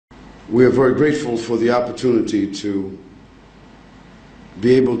We are very grateful for the opportunity to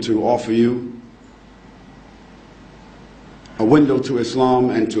be able to offer you a window to Islam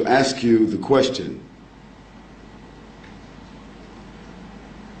and to ask you the question,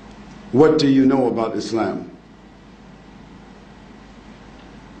 what do you know about Islam?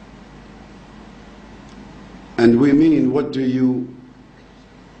 And we mean, what do you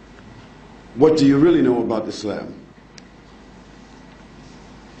really know about Islam?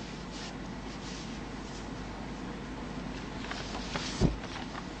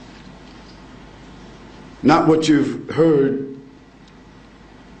 Not what you've heard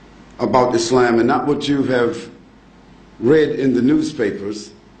about Islam and not what you have read in the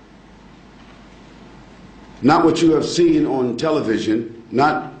newspapers, not what you have seen on television,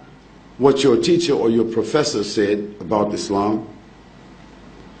 not what your teacher or your professor said about Islam,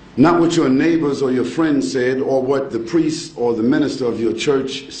 not what your neighbors or your friends said, or what the priest or the minister of your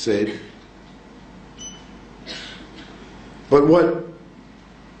church said, but what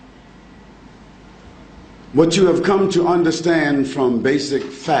you have come to understand from basic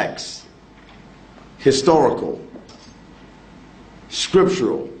facts, historical,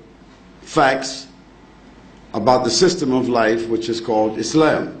 scriptural facts about the system of life which is called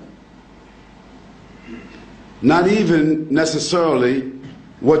Islam. Not even necessarily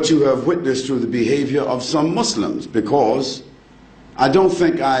what you have witnessed through the behavior of some Muslims, because I don't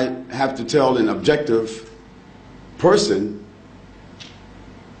think I have to tell an objective person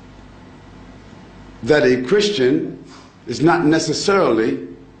that a Christian is not necessarily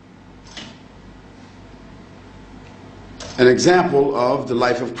an example of the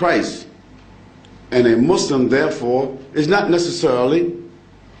life of Christ, and a Muslim therefore is not necessarily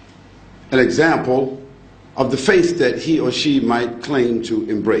an example of the faith that he or she might claim to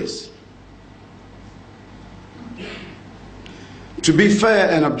embrace. To be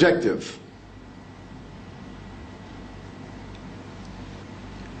fair and objective,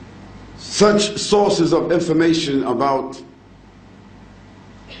 such sources of information about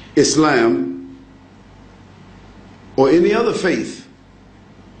Islam or any other faith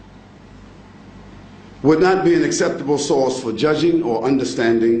would not be an acceptable source for judging or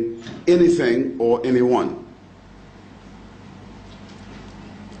understanding anything or anyone.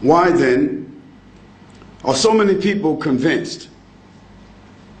 Why then are so many people convinced?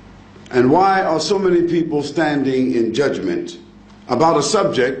 And why are so many people standing in judgment about a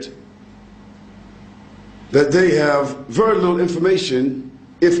subject that they have very little information,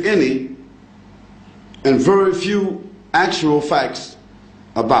 if any, and very few actual facts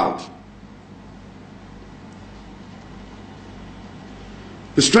about?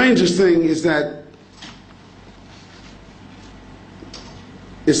 The strangest thing is that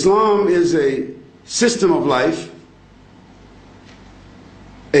Islam is a system of life,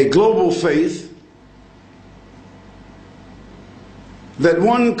 a global faith that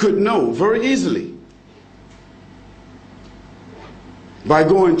one could know very easily by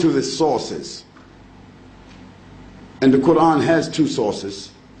going to the sources. And the Quran has two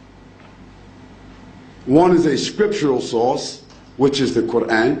sources. One is a scriptural source, which is the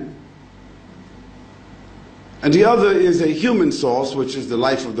Quran, and the other is a human source, which is the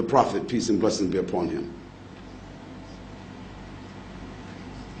life of the Prophet, peace and blessings be upon him.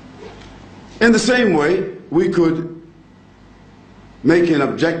 In the same way, we could make an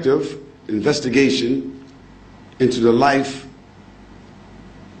objective investigation into the life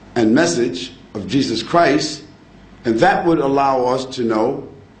and message of Jesus Christ, and that would allow us to know,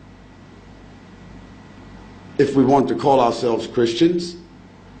 if we want to call ourselves Christians,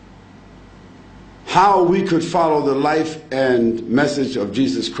 how we could follow the life and message of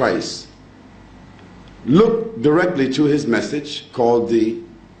Jesus Christ. Look directly to his message, called the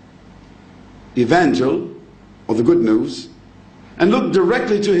Evangel, or the good news, and look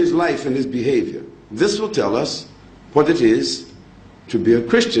directly to his life and his behavior. This will tell us what it is to be a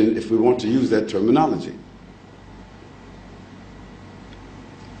Christian, if we want to use that terminology.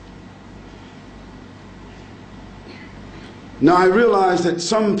 Now, I realize that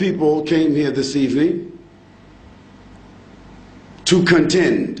some people came here this evening to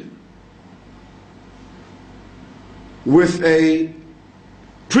contend with a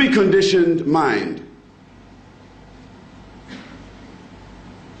preconditioned mind,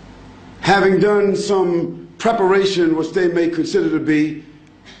 having done some preparation which they may consider to be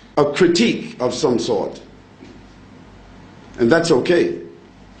a critique of some sort. And that's okay.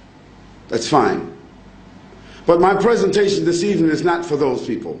 That's fine. But my presentation this evening is not for those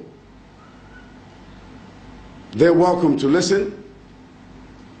people. They're welcome to listen,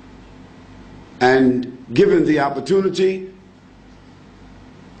 and given the opportunity,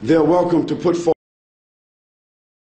 they're welcome to put